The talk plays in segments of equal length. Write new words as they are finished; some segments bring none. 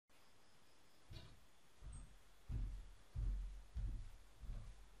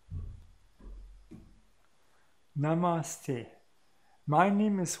Namaste. My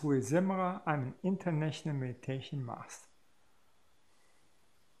name is Rui Simra. I'm an international meditation master.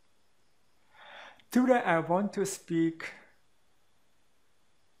 Today I want to speak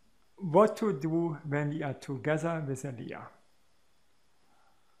what to do when we are together with Aliyah.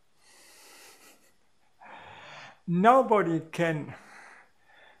 Nobody can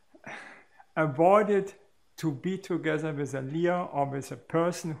avoid it to be together with Aliyah or with a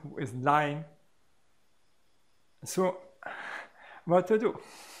person who is lying. So, what to do?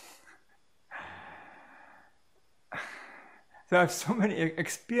 So I have so many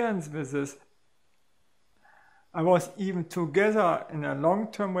experience with this. I was even together in a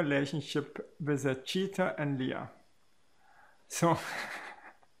long-term relationship with a cheater and Leah. So,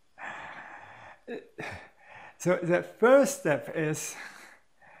 so the first step is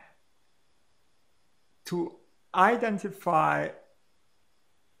to identify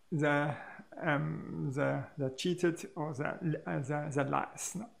the cheated or the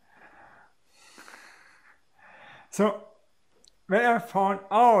lies. No? So when I found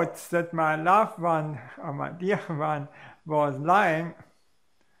out that my loved one or my dear one was lying,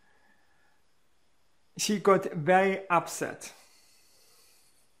 she got very upset.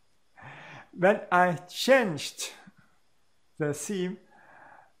 When I changed the theme,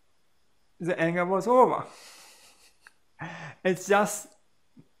 the anger was over. It's just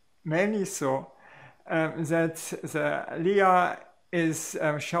mainly so that the Leah is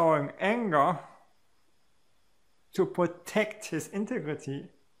showing anger to protect his integrity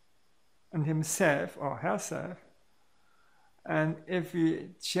and himself or herself. And if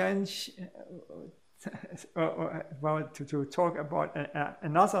we change to talk about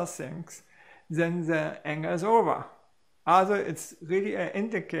another things, then the anger is over. Also, it's really an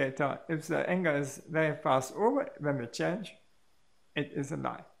indicator. If the anger is very fast over, when we change, it is a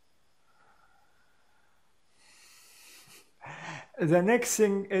lie. The next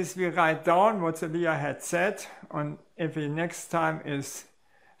thing is we write down what the Leah had said, and if the next time is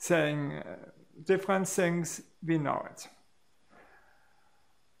saying different things, we know it.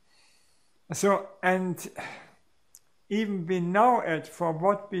 So, and even we know it for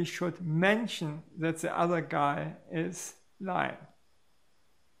what we should mention that the other guy is lying.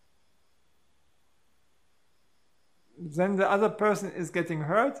 Then the other person is getting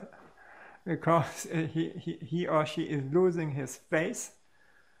hurt because he or she is losing his face.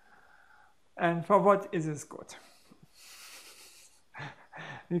 And for what is this good?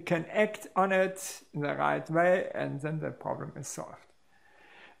 We can act on it in the right way, and then the problem is solved.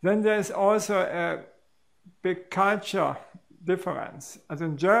 Then there is also a big culture difference. As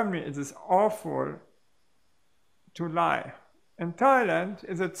in Germany, it is awful to lie. In Thailand,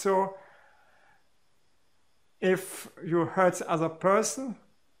 is it so, if you hurt the other person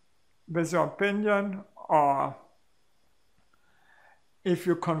with your opinion, or if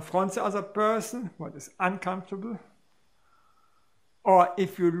you confront the other person, what is uncomfortable, or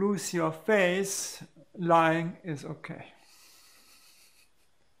if you lose your face, lying is okay.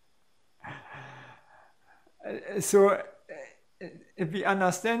 So if we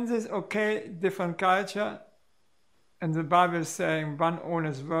understand this, okay, different culture, and the Bible is saying one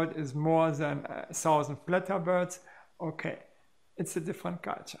honest word is more than 1,000 flatter words, okay, it's a different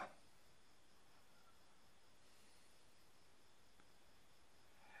culture.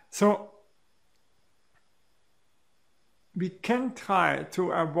 So we can try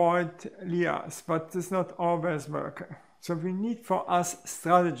to avoid lies, but it's not always working. So we need for us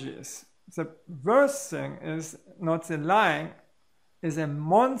strategies. The worst thing is not the lying, is the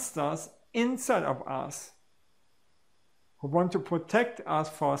monsters inside of us who want to protect us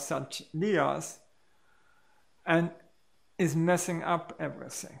for such lies and is messing up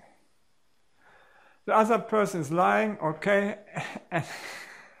everything. The other person is lying, okay,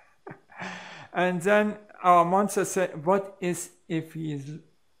 and then our monster said, what is if he is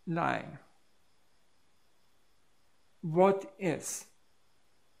lying? What is?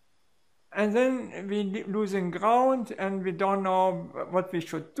 And then we losing ground and we don't know what we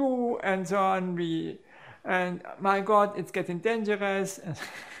should do, and so on. And my God, it's getting dangerous.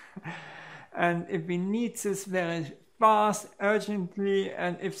 And if we need this very fast, urgently,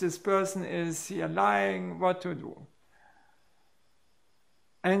 and if this person is here lying, what to do?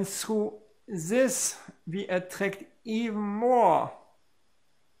 And through this, we attract even more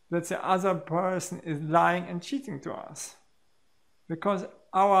that the other person is lying and cheating to us. Because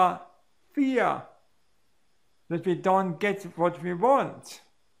our fear that we don't get what we want,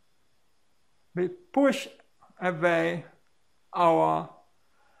 we push away our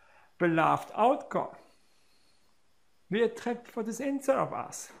beloved outcome. We attract what is inside of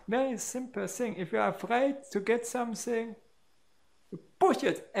us. Very simple thing. If you're afraid to get something, you push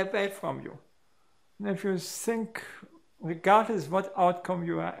it away from you. And if you think, regardless what outcome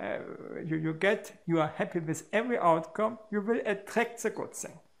you get, you are happy with every outcome, you will attract the good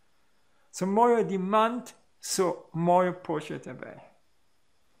thing. So more you demand, so more you push it away.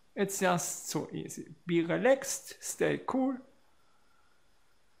 It's just so easy. Be relaxed, stay cool,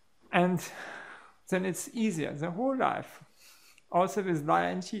 and then it's easier, the whole life. Also with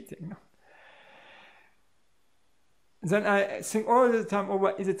lying and cheating. Then I think all the time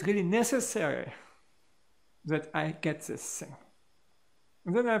over, is it really necessary that I get this thing?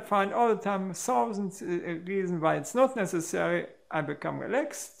 And then I find all the time thousands reasons why it's not necessary. I become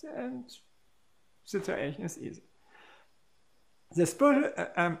relaxed and situation is easy. The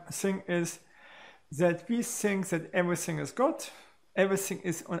spiritual thing is that we think that everything is God, everything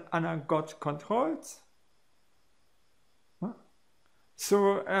is under God controlled. Huh?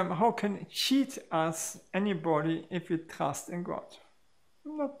 So how can cheat us anybody if we trust in God?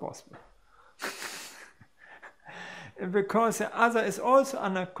 Not possible. Because the other is also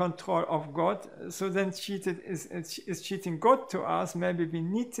under control of God, so then cheated is cheating God to us. Maybe we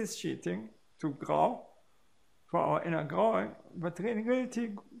need this cheating to grow, for our inner growing, but in reality,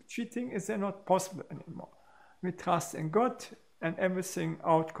 cheating is then not possible anymore. We trust in God, and everything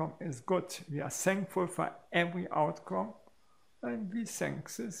outcome is good. We are thankful for every outcome, and we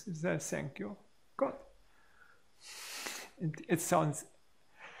thank this. We say, thank you, God. It sounds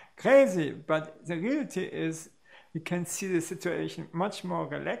crazy, but the reality is we can see the situation much more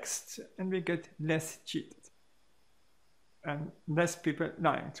relaxed, and we get less cheated, and less people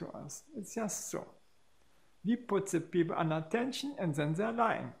lying to us. It's just so. We put the people under tension and then they're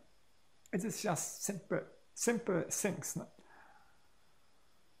lying. It is just simple things. No?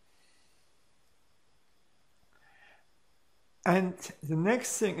 And the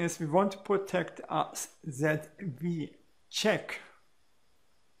next thing is we want to protect us, that we check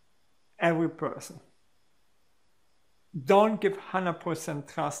every person. Don't give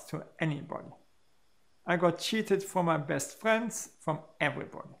 100% trust to anybody. I got cheated from my best friends, from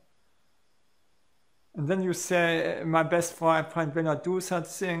everybody. And then you say, my best friend will not do such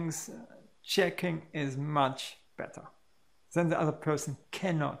things. Checking is much better. Then the other person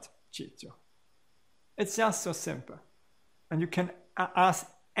cannot cheat you. It's just so simple. And you can ask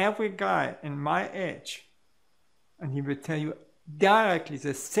every guy in my age, and he will tell you directly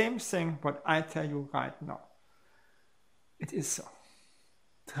the same thing what I tell you right now. It is so.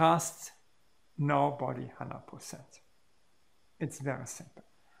 Trust nobody 100%. It's very simple.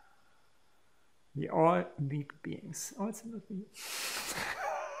 We are weak beings. Oh, it's not me.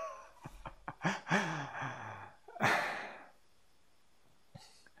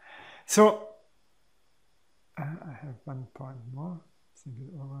 So, I have one point more. Think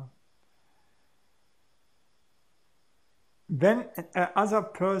it over. When another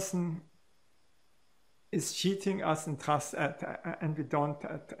person is cheating us and and we don't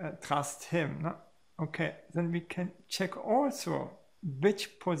trust him, no? Okay, then we can check also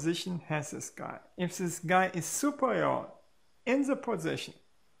which position has this guy. If this guy is superior in the position,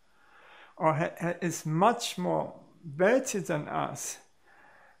 or is much more wealthy than us,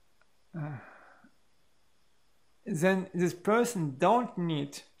 then this person don't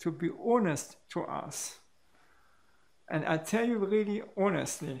need to be honest to us. And I tell you really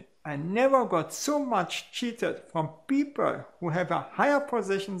honestly, I never got so much cheated from people who have a higher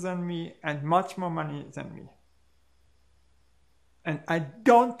position than me and much more money than me. And I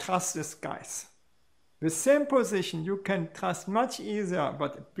don't trust these guys. The same position you can trust much easier,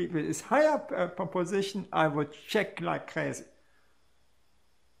 but people with higher position I would check like crazy.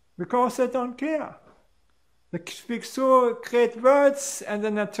 Because they don't care. They speak so great words and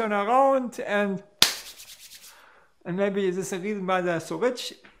then they turn around and maybe this is the reason why they're so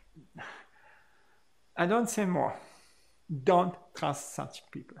rich. I don't say more. Don't trust such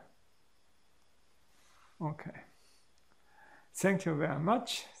people. Okay. Thank you very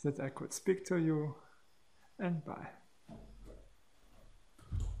much that I could speak to you, and bye.